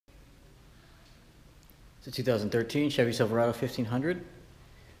It's a 2013 Chevy Silverado 1500.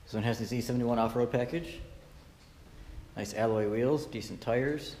 This one has this E71 off-road package. Nice alloy wheels, decent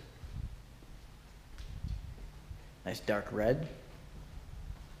tires. Nice dark red.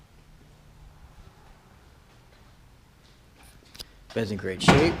 Bed's in great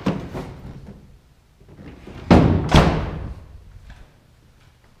shape.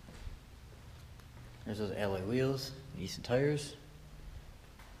 There's those alloy wheels, decent tires.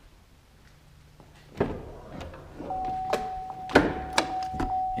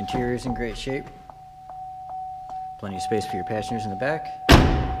 Interior's in great shape. Plenty of space for your passengers in the back.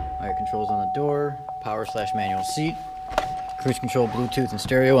 Audio controls on the door. Power/manual seat. Cruise control, Bluetooth, and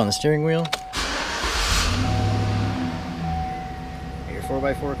stereo on the steering wheel. Your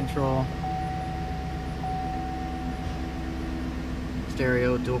 4x4 control.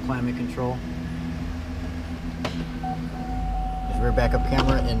 Stereo, dual climate control. There's rear backup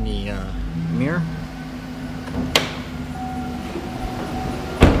camera in the mirror.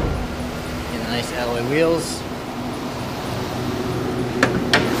 And nice alloy wheels.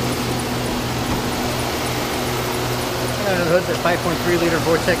 Under the hood's a 5.3 liter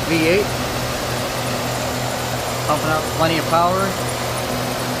Vortec V8. Pumping out plenty of power.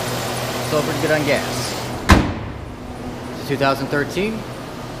 Still pretty good on gas. It's a 2013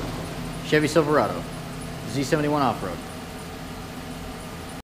 Chevy Silverado Z71 off-road.